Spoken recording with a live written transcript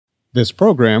This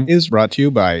program is brought to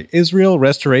you by Israel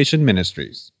Restoration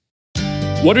Ministries.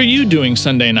 What are you doing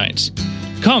Sunday nights?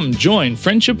 Come join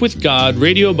Friendship with God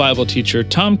radio Bible teacher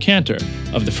Tom Cantor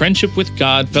of the Friendship with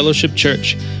God Fellowship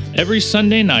Church every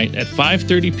Sunday night at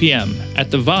 5:30 p.m. at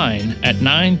The Vine at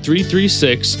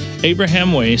 9336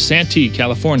 Abraham Way, Santee,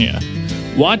 California.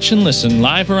 Watch and listen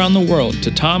live around the world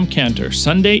to Tom Cantor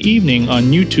Sunday evening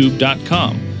on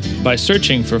YouTube.com by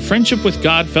searching for Friendship with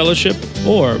God Fellowship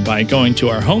or by going to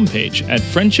our homepage at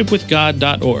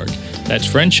friendshipwithgod.org. That's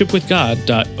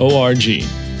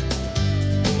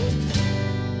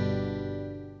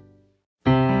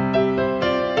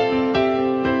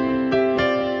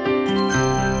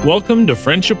Welcome to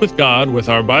Friendship with God with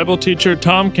our Bible teacher,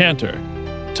 Tom Cantor.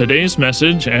 Today's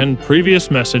message and previous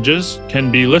messages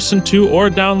can be listened to or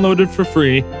downloaded for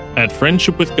free at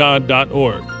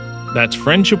friendshipwithgod.org. That's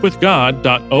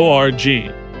friendshipwithgod.org.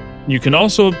 You can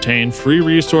also obtain free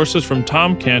resources from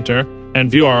Tom Cantor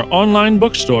and view our online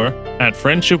bookstore at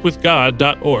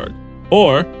friendshipwithgod.org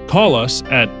or call us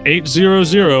at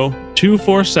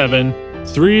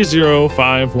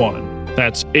 800-247-3051.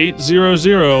 That's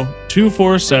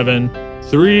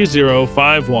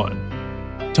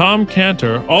 800-247-3051. Tom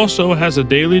Cantor also has a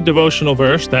daily devotional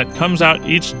verse that comes out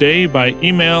each day by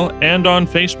email and on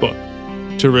Facebook.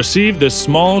 To receive this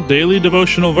small daily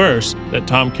devotional verse that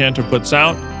Tom Cantor puts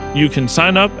out, you can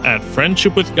sign up at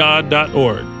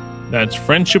friendshipwithgod.org. That's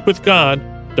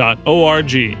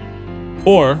friendshipwithgod.org.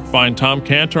 Or find Tom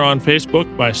Cantor on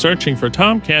Facebook by searching for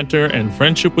Tom Cantor and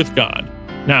Friendship with God.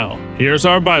 Now, here's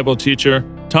our Bible teacher,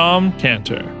 Tom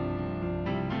Cantor.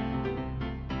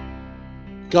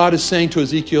 God is saying to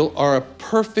Ezekiel, are a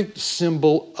perfect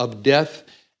symbol of death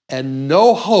and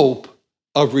no hope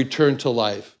of return to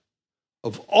life.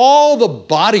 Of all the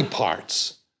body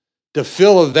parts to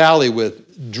fill a valley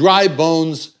with, dry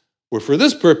bones were for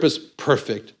this purpose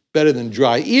perfect. Better than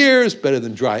dry ears, better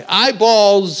than dry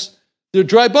eyeballs. They're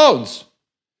dry bones.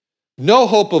 No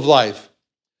hope of life.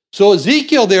 So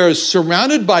Ezekiel there is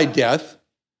surrounded by death.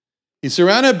 He's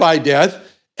surrounded by death,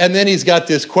 and then he's got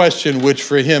this question, which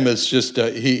for him is just,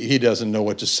 he doesn't know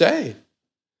what to say.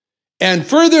 And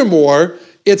furthermore,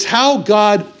 it's how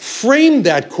God framed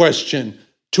that question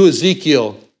to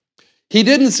Ezekiel. He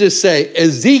didn't just say,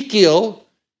 Ezekiel,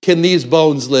 can these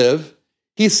bones live?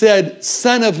 He said,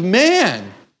 Son of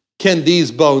man, can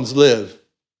these bones live?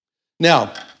 Now,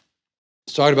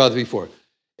 let's talk about this before.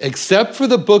 Except for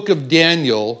the book of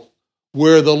Daniel,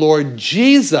 where the Lord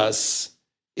Jesus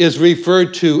is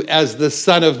referred to as the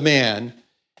Son of Man,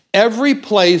 every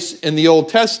place in the Old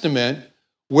Testament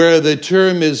where the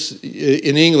term is,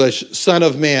 in English, Son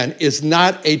of Man, is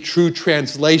not a true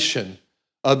translation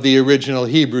of the original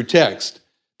Hebrew text.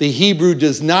 The Hebrew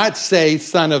does not say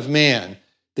Son of Man.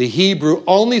 The Hebrew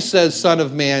only says Son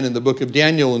of Man in the book of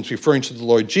Daniel and it's referring to the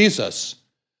Lord Jesus.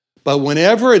 But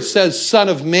whenever it says Son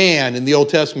of Man in the Old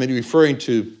Testament, referring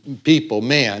to people,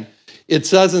 man, it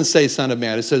doesn't say Son of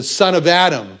Man. It says Son of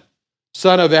Adam,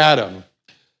 Son of Adam.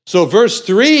 So verse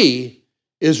 3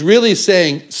 is really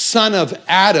saying, Son of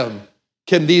Adam,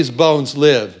 can these bones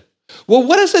live? Well,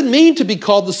 what does it mean to be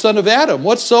called the son of Adam?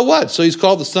 So what? So he's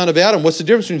called the son of Adam. What's the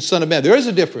difference between son of man? There is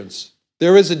a difference.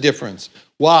 There is a difference.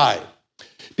 Why?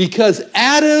 Because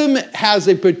Adam has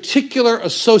a particular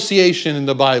association in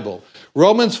the Bible.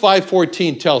 Romans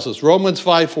 5:14 tells us, Romans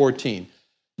 5:14,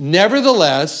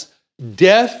 nevertheless,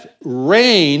 death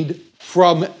reigned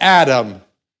from Adam.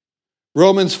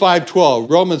 Romans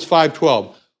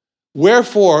 5:12,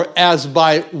 wherefore, as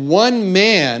by one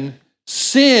man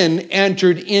sin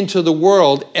entered into the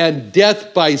world, and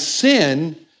death by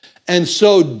sin, and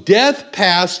so death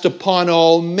passed upon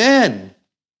all men.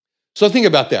 So think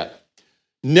about that.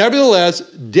 Nevertheless,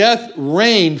 death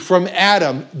reigned from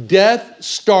Adam. Death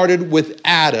started with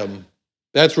Adam.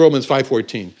 That's Romans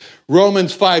 5:14.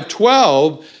 Romans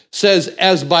 5:12 says,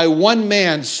 as by one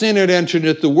man sin had entered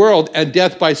into the world, and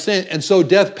death by sin, and so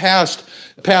death passed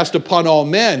upon all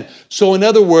men. So in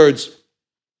other words,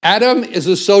 Adam is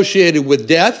associated with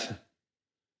death.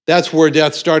 That's where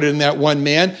death started in that one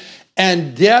man.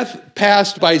 And death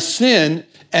passed by sin,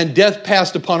 and death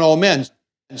passed upon all men.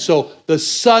 So the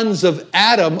sons of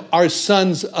Adam are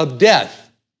sons of death.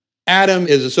 Adam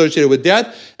is associated with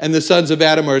death, and the sons of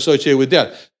Adam are associated with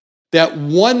death. That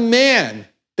one man,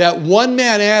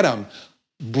 Adam,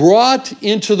 brought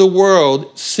into the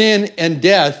world sin and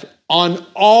death on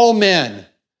all men.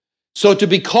 So to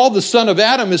be called the son of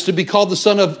Adam is to be called the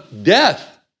son of death.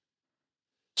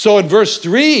 So in verse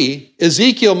 3,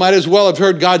 Ezekiel might as well have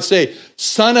heard God say,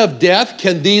 Son of death,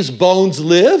 can these bones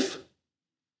live?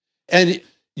 And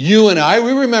you and I,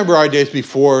 we remember our days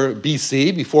before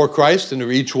BC, before Christ, and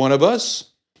each one of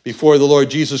us. before the Lord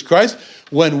Jesus Christ.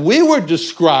 When we were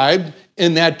described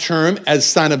in that term as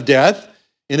son of death,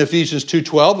 in Ephesians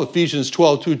 2:12, Ephesians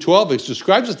 12:2-12, it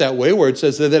describes it that way, where it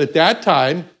says that at that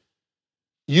time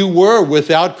you were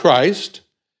without Christ,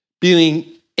 being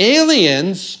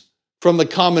aliens from the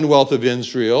commonwealth of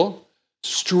Israel,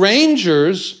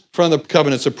 strangers from the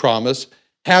covenants of promise,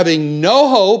 having no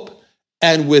hope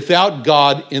and without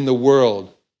God in the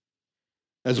world.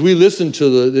 As we listen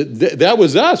to that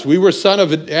was us. We were son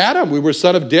of Adam. We were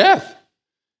son of death.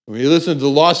 We listen to the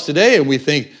lost today and we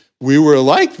think we were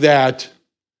like that.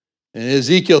 And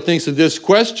Ezekiel thinks of this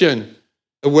question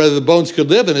of whether the bones could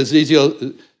live. And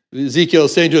Ezekiel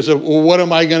is saying to us, well, what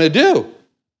am I going to do?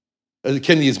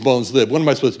 Can these bones live? What am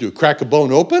I supposed to do? Crack a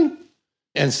bone open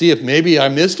and see if maybe I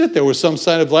missed it? There was some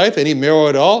sign of life, any marrow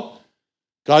at all?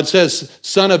 God says,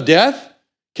 son of death,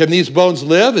 can these bones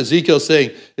live? Ezekiel's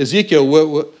saying, Ezekiel,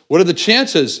 what are the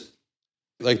chances?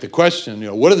 Like the question,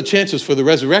 what are the chances for the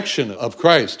resurrection of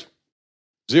Christ?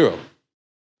 0.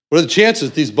 What are the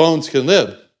chances these bones can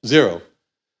live? 0.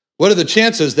 What are the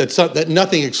chances that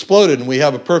nothing exploded and we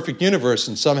have a perfect universe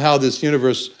and somehow this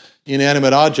universe,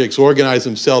 inanimate objects, organize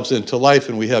themselves into life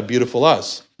and we have beautiful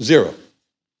us? 0.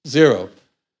 0.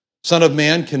 Son of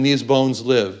man, can these bones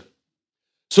live?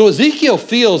 So Ezekiel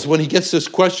feels, when he gets this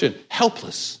question,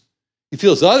 helpless. He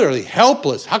feels utterly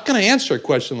helpless. How can I answer a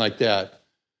question like that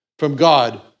from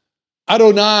God?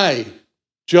 Adonai,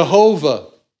 Jehovah,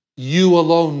 you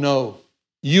alone know.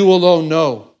 You alone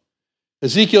know.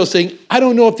 Ezekiel is saying, I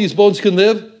don't know if these bones can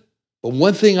live, but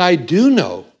one thing I do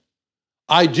know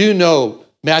Matthew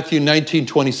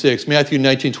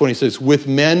 19:26, with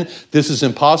men this is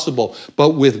impossible,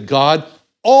 but with God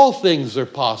all things are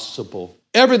possible.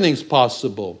 Everything's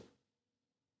possible.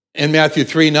 And Matthew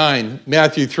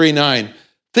 3:9,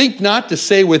 think not to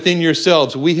say within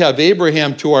yourselves, we have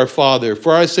Abraham to our father,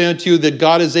 for I say unto you that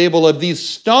God is able of these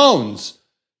stones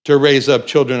to raise up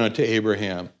children unto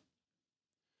Abraham.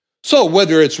 So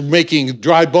whether it's making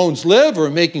dry bones live or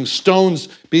making stones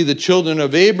be the children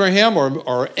of Abraham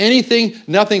or anything,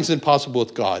 nothing's impossible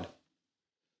with God.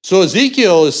 So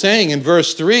Ezekiel is saying in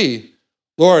verse 3,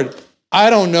 Lord, I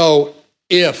don't know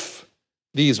if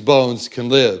these bones can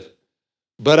live,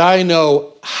 but I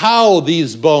know how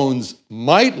these bones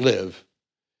might live.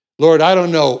 Lord, I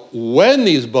don't know when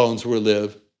these bones will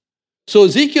live. So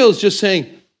Ezekiel is just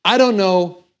saying, I don't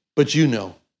know, but you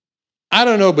know. I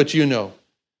don't know, but you know.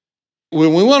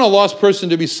 When we want a lost person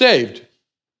to be saved,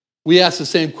 we ask the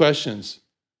same questions.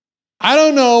 I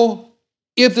don't know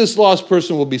if this lost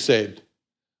person will be saved.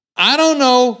 I don't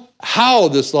know how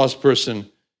this lost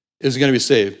person is going to be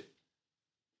saved.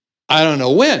 I don't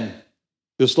know when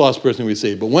this lost person will be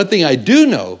saved. But one thing I do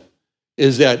know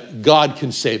is that God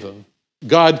can save him.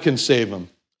 God can save him.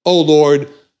 Oh Lord,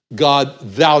 God,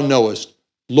 thou knowest.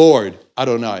 Lord,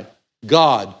 Adonai.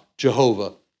 God,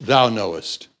 Jehovah, thou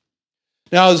knowest.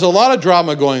 Now, there's a lot of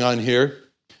drama going on here.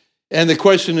 And the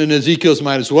question in Ezekiel's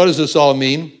mind is, what does this all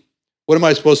mean? What am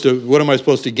I supposed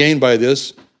to gain by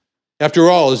this? After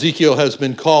all, Ezekiel has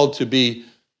been called to be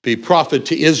prophet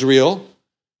to Israel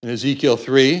in Ezekiel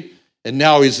 3. And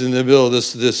now he's in the middle of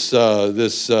this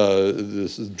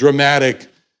dramatic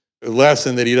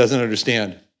lesson that he doesn't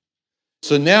understand.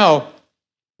 So now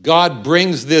God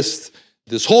brings this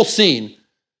whole scene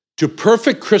to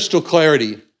perfect crystal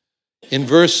clarity in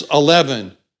verse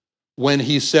 11, when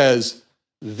he says,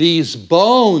 these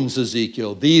bones,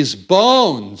 Ezekiel, these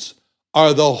bones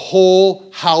are the whole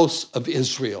house of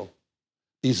Israel.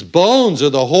 These bones are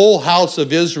the whole house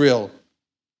of Israel.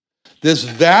 This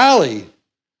valley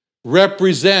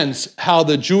represents how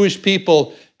the Jewish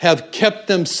people have kept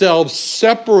themselves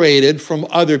separated from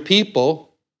other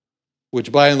people,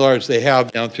 which by and large they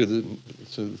have down through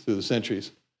the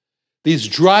centuries. These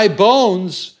dry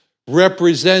bones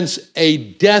represents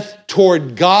a death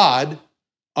toward God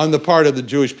on the part of the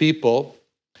Jewish people.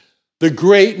 The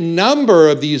great number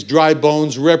of these dry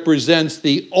bones represents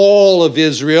the all of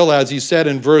Israel. As he said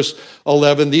in verse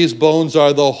 11, these bones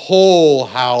are the whole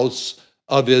house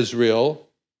of Israel.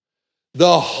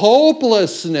 The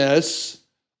hopelessness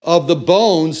of the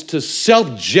bones to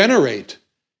self-generate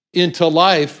into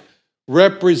life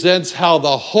represents how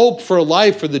the hope for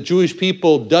life for the Jewish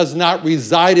people does not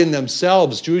reside in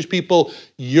themselves. Jewish people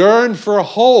yearn for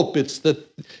hope. It's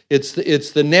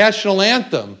the national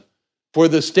anthem for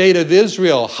the state of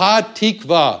Israel. Ha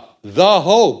Tikva, the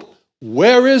hope.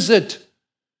 Where is it?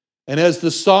 And as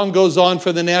the song goes on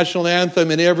for the national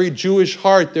anthem, in every Jewish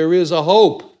heart there is a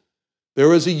hope.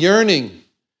 There is a yearning.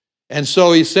 And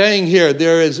so he's saying here,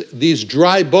 these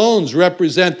dry bones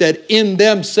represent that in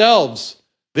themselves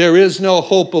there is no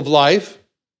hope of life.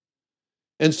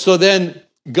 And so then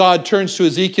God turns to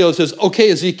Ezekiel and says,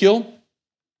 okay, Ezekiel,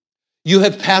 you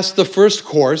have passed the first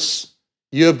course.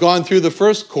 You have gone through the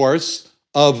first course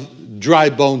of Dry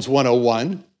Bones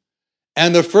 101.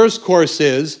 And the first course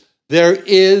is, there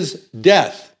is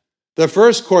death. The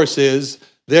first course is,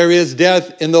 there is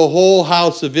death in the whole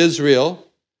house of Israel.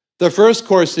 The first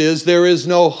course is, there is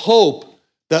no hope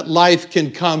that life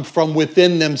can come from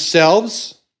within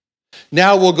themselves.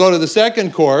 Now we'll go to the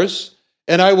second course,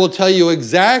 and I will tell you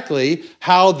exactly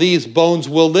how these bones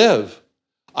will live.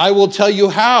 I will tell you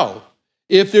how.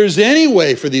 If there's any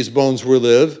way for these bones to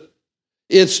live,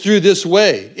 it's through this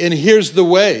way. And here's the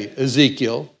way,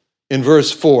 Ezekiel, in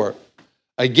verse 4.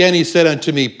 Again he said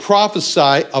unto me,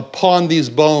 prophesy upon these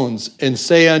bones, and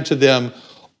say unto them,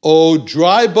 O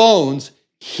dry bones,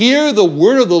 hear the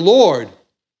word of the Lord.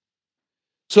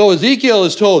 So Ezekiel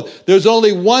is told there's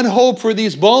only one hope for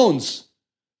these bones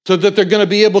so that they're going to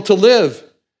be able to live.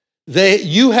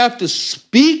 You have to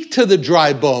speak to the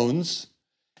dry bones,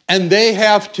 and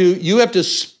you have to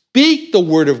speak the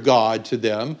word of God to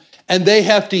them, and they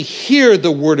have to hear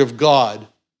the word of God.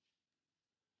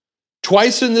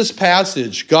 Twice in this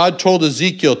passage, God told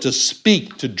Ezekiel to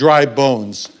speak to dry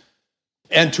bones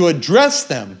and to address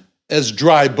them as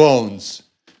dry bones.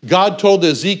 God told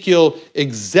Ezekiel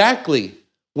exactly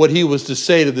what he was to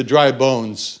say to the dry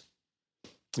bones.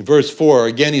 In verse 4,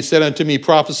 again he said unto me,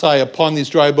 prophesy upon these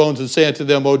dry bones, and say unto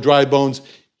them, O dry bones,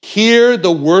 hear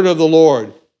the word of the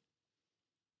Lord.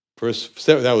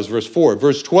 That was verse 4.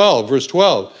 Verse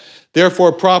 12.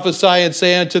 Therefore prophesy and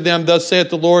say unto them, thus saith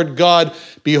the Lord God,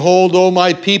 behold, O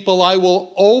my people, I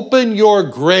will open your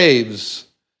graves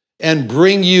and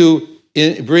bring you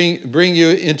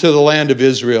into the land of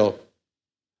Israel.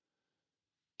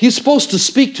 He's supposed to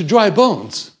speak to dry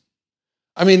bones.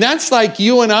 I mean, that's like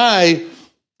you and I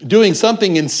doing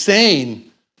something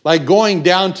insane, like going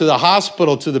down to the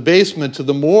hospital, to the basement, to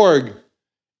the morgue,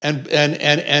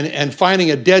 and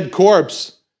finding a dead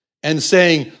corpse and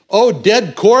saying, oh,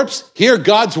 dead corpse, hear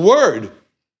God's word.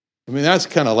 I mean, that's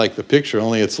kind of like the picture,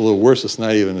 only it's a little worse. It's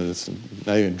not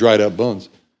even dried up bones.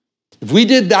 If we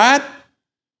did that,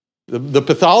 the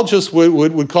pathologist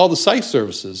would call the psych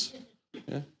services.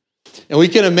 Yeah? And we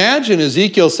can imagine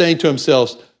Ezekiel saying to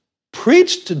himself,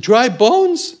 preach to dry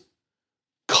bones?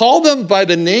 Call them by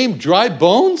the name dry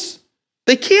bones?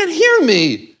 They can't hear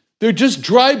me. They're just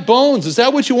dry bones. Is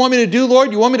that what you want me to do,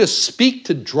 Lord? You want me to speak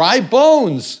to dry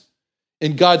bones?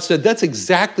 And God said, that's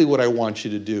exactly what I want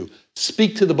you to do.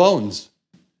 Speak to the bones.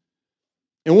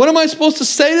 And what am I supposed to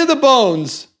say to the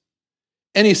bones?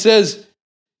 And he says,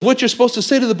 what you're supposed to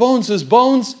say to the bones is,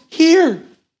 bones, hear.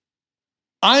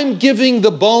 I'm giving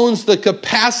the bones the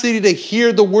capacity to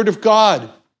hear the word of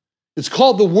God. It's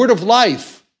called the word of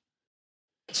life.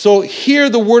 So hear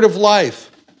the word of life.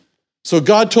 So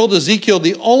God told Ezekiel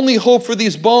the only hope for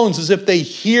these bones is if they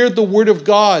hear the word of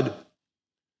God.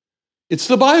 It's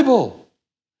the Bible.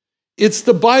 It's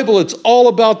the Bible. It's all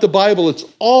about the Bible. It's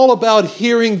all about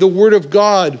hearing the word of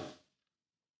God.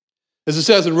 As it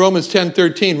says in Romans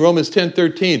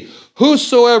 10:13,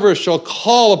 whosoever shall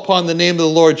call upon the name of the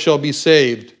Lord shall be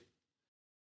saved.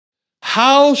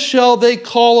 How shall they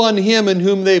call on him in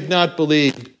whom they've not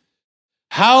believed?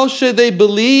 How should they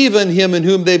believe in him in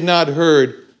whom they've not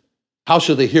heard? How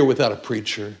shall they hear without a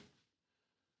preacher?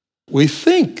 We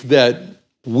think that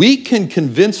we can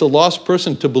convince a lost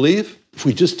person to believe if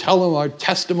we just tell them our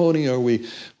testimony, or we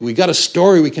got a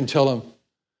story we can tell them.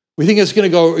 We think it's going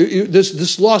to go,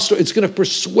 this lost story, it's going to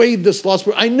persuade this lost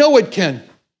person. I know it can.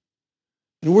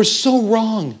 And we're so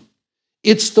wrong.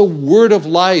 It's the word of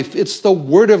life. It's the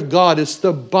word of God. It's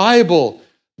the Bible.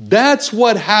 That's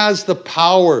what has the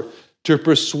power to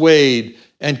persuade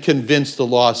and convince the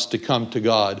lost to come to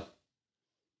God.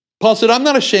 Paul said, I'm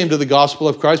not ashamed of the gospel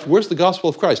of Christ. Where's the gospel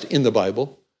of Christ? In the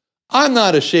Bible. I'm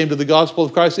not ashamed of the gospel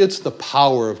of Christ. It's the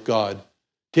power of God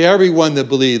to everyone that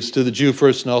believes, to the Jew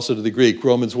first and also to the Greek,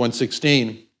 Romans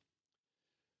 1:16.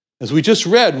 As we just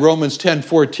read, Romans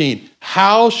 10:14,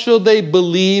 how shall they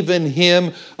believe in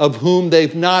him of whom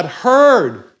they've not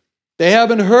heard? They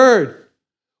haven't heard.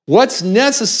 What's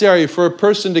necessary for a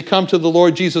person to come to the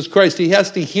Lord Jesus Christ? He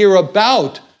has to hear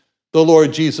about the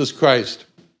Lord Jesus Christ.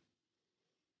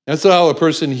 That's how a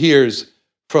person hears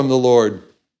from the Lord.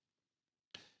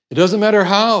 It doesn't matter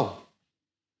how.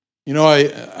 You know,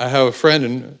 I have a friend,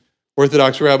 an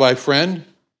Orthodox rabbi friend,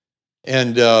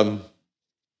 and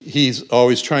he's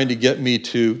always trying to get me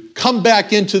to come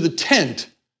back into the tent,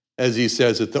 as he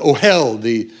says it, the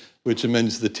ohel, which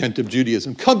means the tent of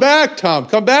Judaism. Come back, Tom,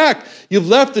 come back. You've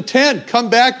left the tent. Come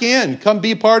back in. Come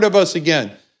be part of us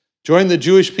again. Join the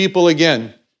Jewish people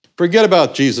again. Forget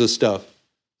about Jesus stuff.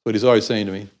 That's what he's always saying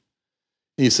to me.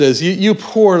 He says, you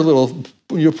poor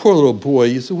little boy.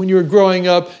 He said, when you were growing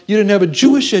up, you didn't have a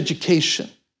Jewish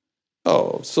education.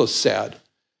 Oh, so sad.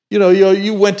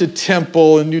 You went to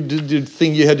temple and you did the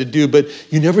thing you had to do, but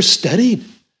you never studied.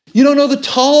 You don't know the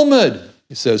Talmud,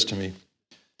 he says to me.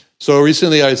 So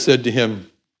recently I said to him,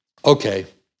 okay,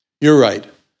 you're right.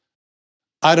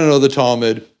 I don't know the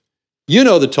Talmud. You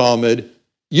know the Talmud.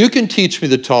 You can teach me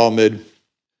the Talmud,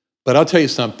 but I'll tell you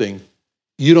something.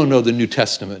 You don't know the New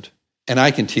Testament, and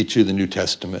I can teach you the New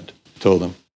Testament, I told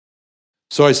him.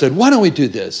 So I said, why don't we do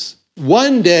this?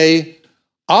 One day,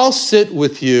 I'll sit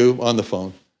with you on the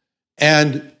phone,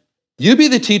 and you be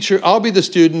the teacher, I'll be the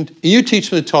student, and you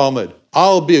teach me the Talmud.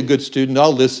 I'll be a good student,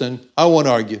 I'll listen, I won't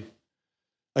argue.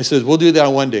 I said, we'll do that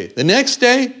on one day. The next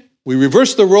day, we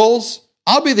reverse the roles.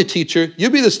 I'll be the teacher, you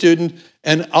be the student,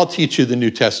 and I'll teach you the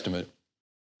New Testament.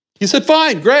 He said,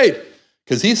 fine, great,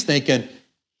 because he's thinking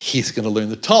he's going to learn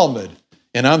the Talmud,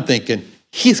 and I'm thinking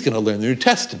he's going to learn the New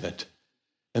Testament.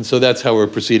 And so that's how we're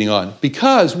proceeding on.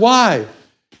 Because, why?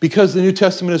 Because the New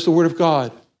Testament is the Word of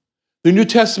God. The New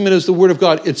Testament is the Word of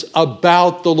God. It's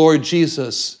about the Lord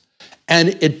Jesus. And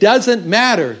it doesn't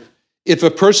matter if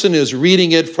a person is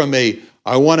reading it from a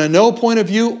I want to know point of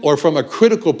view or from a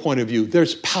critical point of view.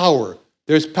 There's power.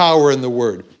 There's power in the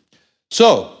Word.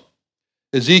 So,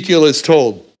 Ezekiel is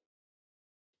told,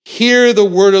 hear the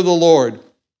word of the Lord.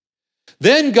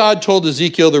 Then God told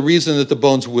Ezekiel the reason that the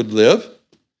bones would live.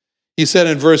 He said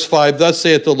in verse 5, thus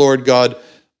saith the Lord God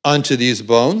unto these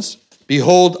bones,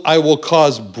 behold, I will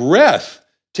cause breath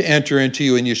to enter into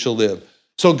you, and you shall live.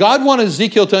 So God wanted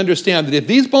Ezekiel to understand that if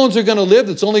these bones are going to live,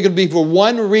 it's only going to be for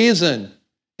one reason.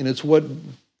 And it's what,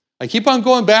 I keep on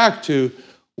going back to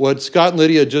what Scott and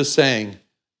Lydia just saying.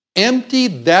 Empty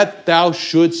that thou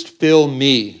shouldst fill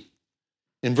me.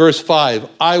 In verse 5,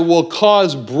 I will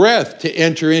cause breath to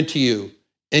enter into you,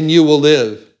 and you will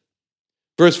live.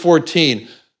 Verse 14,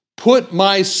 put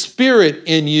my spirit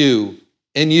in you,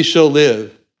 and you shall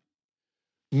live.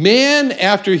 Man,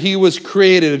 after he was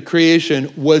created at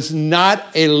creation, was not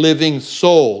a living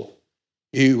soul.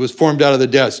 He was formed out of the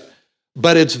dust.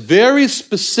 But it's very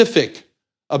specific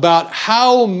about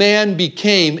how man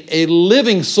became a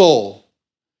living soul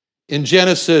in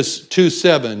Genesis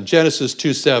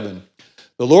 2:7.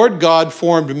 The Lord God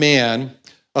formed man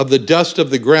of the dust of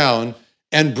the ground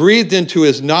and breathed into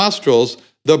his nostrils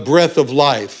the breath of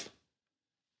life.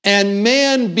 And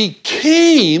man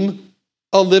became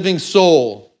a living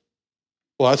soul.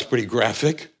 Well, that's pretty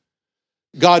graphic.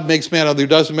 God makes man out of the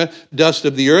dust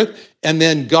of the earth, and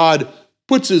then God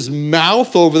puts his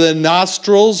mouth over the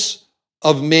nostrils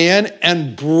of man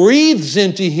and breathes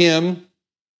into him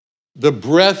the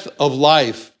breath of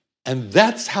life. And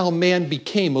that's how man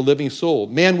became a living soul.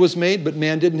 Man was made, but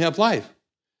man didn't have life.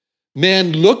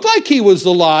 Man looked like he was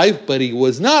alive, but he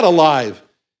was not alive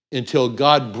until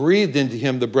God breathed into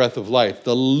him the breath of life,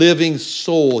 the living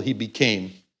soul he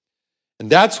became. And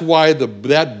that's why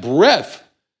that breath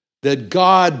that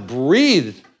God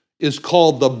breathed is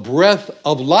called the breath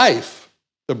of life.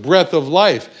 The breath of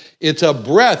life. It's a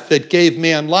breath that gave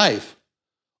man life.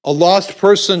 A lost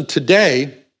person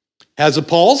today has a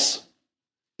pulse,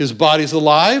 his body's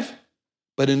alive,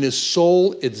 but in his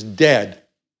soul it's dead.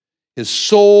 His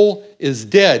soul is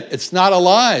dead. It's not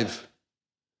alive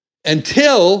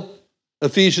until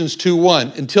Ephesians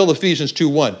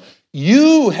 2:1.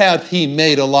 You hath he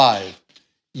made alive.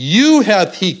 You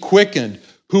hath he quickened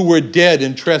who were dead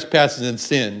in trespasses and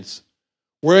sins.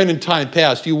 Wherein in time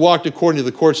past you walked according to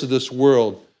the course of this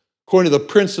world, according to the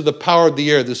prince of the power of the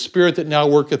air, the spirit that now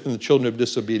worketh in the children of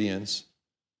disobedience.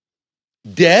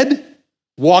 Dead,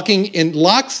 walking in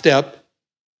lockstep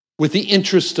with the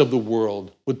interests of the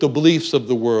world, with the beliefs of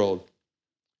the world.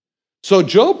 So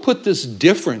Job put this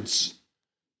difference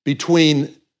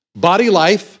between body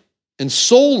life and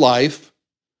soul life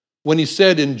when he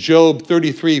said in Job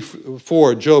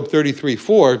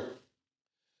 33:4,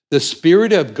 the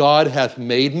Spirit of God hath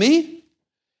made me,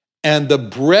 and the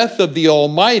breath of the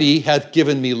Almighty hath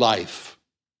given me life.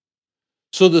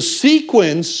 So the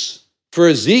sequence for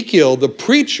Ezekiel, the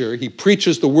preacher, he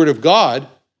preaches the word of God,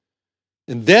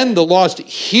 and then the lost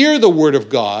hear the word of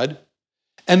God,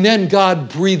 and then God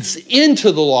breathes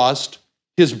into the lost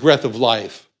his breath of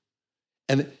life.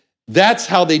 And that's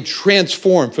how they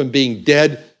transform from being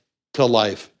dead to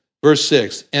life. Verse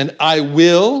 6, and I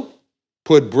will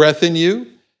put breath in you,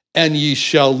 and ye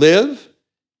shall live,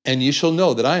 and ye shall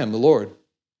know that I am the Lord.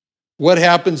 What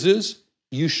happens is,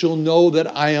 you shall know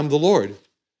that I am the Lord.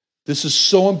 This is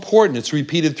so important. It's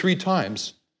repeated 3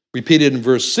 times. Repeated in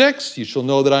verse 6, you shall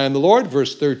know that I am the Lord.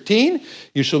 Verse 13,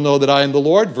 you shall know that I am the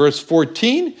Lord. Verse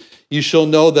 14, you shall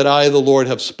know that I, the Lord,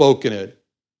 have spoken it.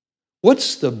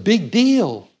 What's the big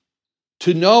deal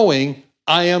to knowing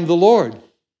I am the Lord?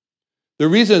 The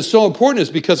reason it's so important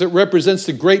is because it represents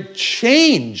the great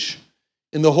change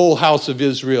in the whole house of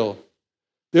Israel.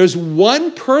 There's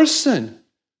one person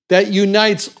that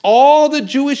unites all the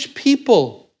Jewish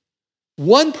people.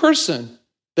 One person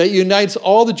that unites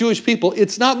all the Jewish people.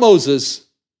 It's not Moses.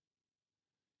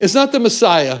 It's not the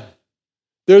Messiah.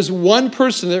 There's one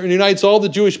person that unites all the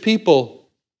Jewish people.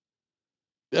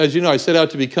 As you know, I set out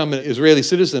to become an Israeli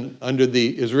citizen under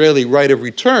the Israeli right of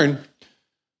return,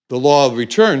 the law of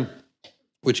return,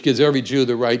 which gives every Jew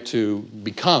the right to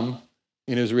become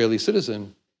an Israeli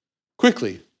citizen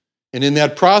quickly. And in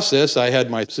that process, I had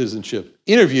my citizenship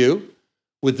interview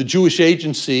with the Jewish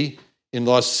agency in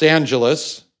Los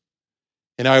Angeles,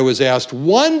 and I was asked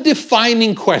one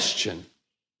defining question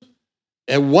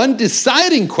and one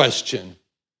deciding question.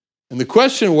 And the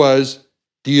question was,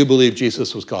 do you believe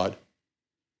Jesus was God?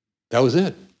 That was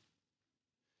it.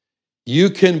 You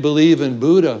can believe in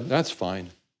Buddha, that's fine.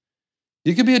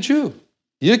 You can be a Jew.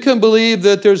 You can believe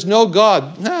that there's no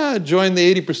God. Join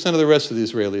the 80% of the rest of the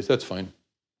Israelis, that's fine.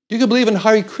 You can believe in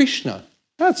Hare Krishna.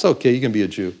 That's okay, you can be a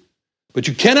Jew. But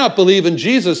you cannot believe in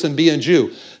Jesus and be a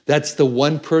Jew. That's the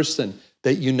one person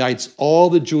that unites all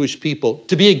the Jewish people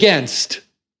to be against.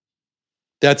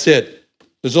 That's it.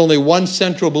 There's only one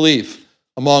central belief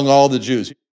among all the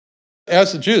Jews.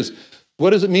 Ask the Jews,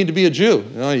 what does it mean to be a Jew?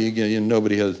 Oh,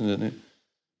 nobody has.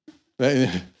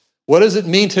 What does it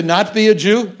mean to not be a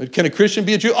Jew? Can a Christian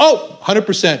be a Jew? Oh,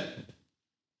 100%.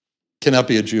 Cannot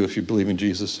be a Jew if you believe in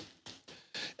Jesus.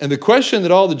 And the question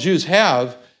that all the Jews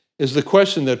have is the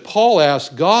question that Paul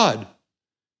asked God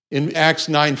in Acts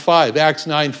 9:5. Acts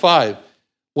 9:5.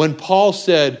 When Paul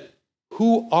said,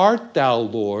 "Who art thou,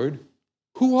 Lord?"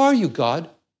 Who are you, God?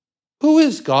 Who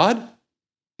is God?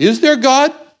 Is there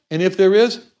God? And if there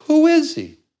is, who is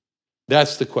he?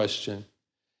 That's the question.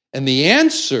 And the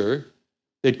answer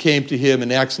that came to him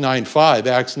in Acts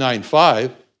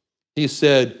 9:5, he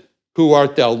said, "Who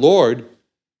art thou, Lord?"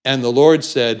 And the Lord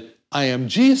said, "I am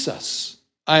Jesus.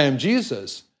 I am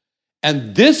Jesus."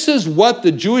 And this is what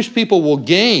the Jewish people will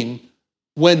gain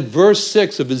when verse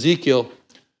 6 of Ezekiel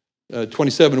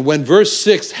 27, when verse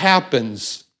 6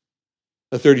 happens,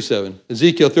 37,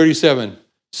 Ezekiel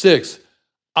 37:6,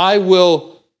 I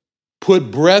will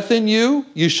put breath in you,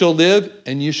 you shall live,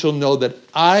 and you shall know that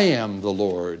I am the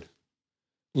Lord.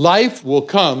 Life will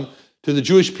come to the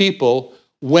Jewish people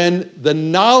when the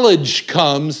knowledge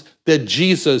comes that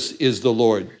Jesus is the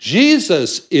Lord.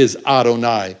 Jesus is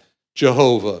Adonai,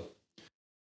 Jehovah.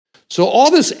 So all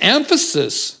this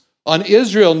emphasis on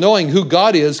Israel knowing who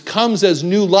God is comes as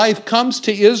new life comes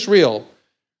to Israel.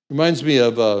 Reminds me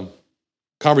of a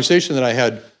conversation that I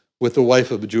had with the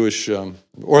wife of a Jewish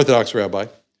Orthodox rabbi.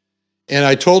 And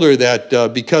I told her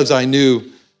that because I knew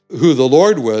who the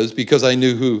Lord was, because I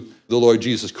knew who the Lord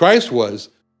Jesus Christ was,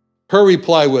 her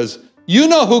reply was, "You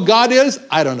know who God is?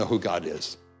 I don't know who God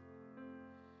is."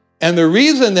 And the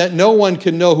reason that no one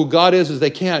can know who God is they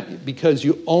can't, because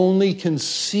you only can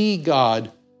see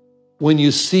God when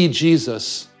you see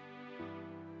Jesus.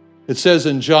 It says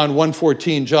in John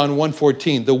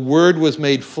 1:14, the Word was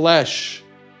made flesh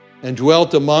and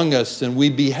dwelt among us, and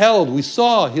we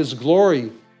saw his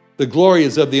glory. The glory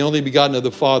is of the only begotten of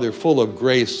the Father, full of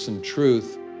grace and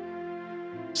truth.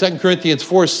 2 Corinthians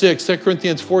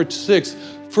 4:6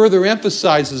 further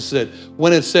emphasizes it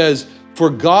when it says, "For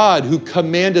God, who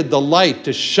commanded the light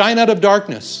to shine out of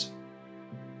darkness,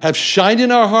 have shined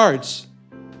in our hearts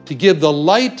to give the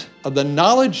light of the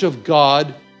knowledge of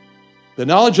God, the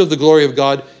knowledge of the glory of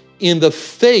God, in the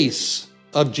face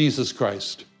of Jesus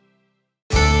Christ."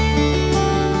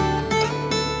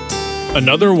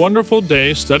 Another wonderful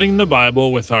day studying the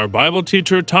Bible with our Bible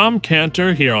teacher Tom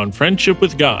Cantor here on Friendship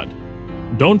with God.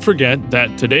 Don't forget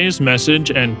that today's message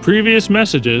and previous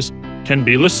messages can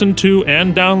be listened to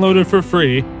and downloaded for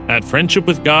free at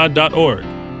friendshipwithgod.org.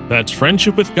 That's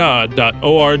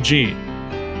friendshipwithgod.org.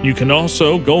 You can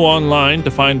also go online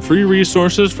to find free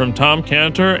resources from Tom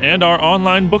Cantor and our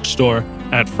online bookstore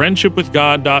at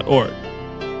friendshipwithgod.org.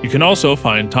 You can also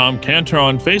find Tom Cantor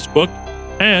on Facebook,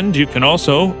 and you can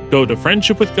also go to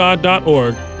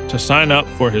friendshipwithgod.org to sign up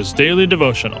for his daily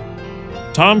devotional.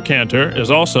 Tom Cantor is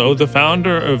also the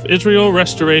founder of Israel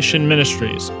Restoration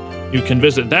Ministries. You can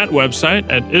visit that website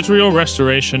at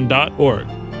israelrestoration.org.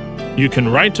 You can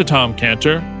write to Tom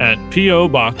Cantor at P.O.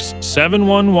 Box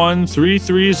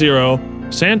 711330,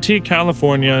 Santee,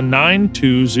 California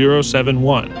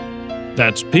 92071.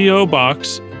 That's P.O.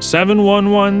 Box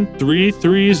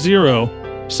 711330,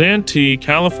 Santee,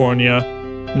 California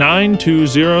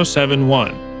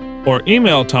 92071. Or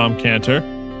email Tom Cantor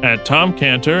at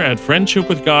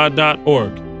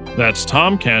tomcantor@friendshipwithgod.org. That's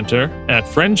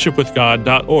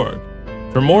tomcantor@friendshipwithgod.org.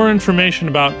 For more information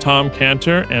about Tom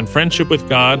Cantor and Friendship with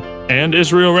God and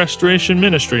Israel Restoration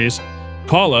Ministries,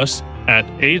 call us at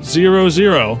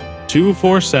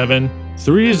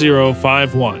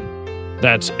 800-247-3051.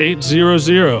 That's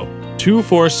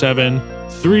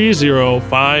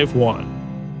 800-247-3051.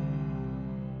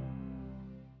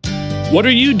 What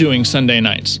are you doing Sunday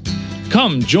nights?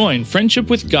 Come join Friendship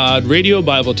with God radio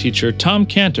Bible teacher Tom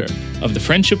Cantor of the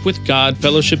Friendship with God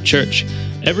Fellowship Church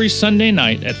every Sunday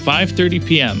night at 5:30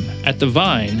 p.m. at The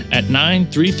Vine at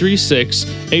 9336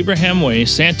 Abraham Way,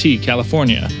 Santee,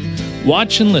 California.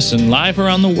 Watch and listen live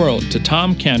around the world to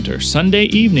Tom Cantor Sunday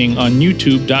evening on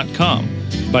YouTube.com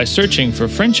by searching for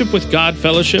Friendship with God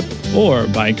Fellowship or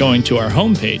by going to our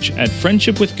homepage at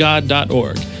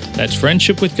friendshipwithgod.org. That's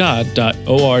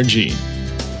friendshipwithgod.org.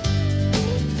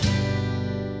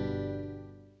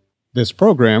 This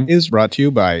program is brought to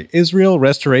you by Israel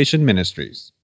Restoration Ministries.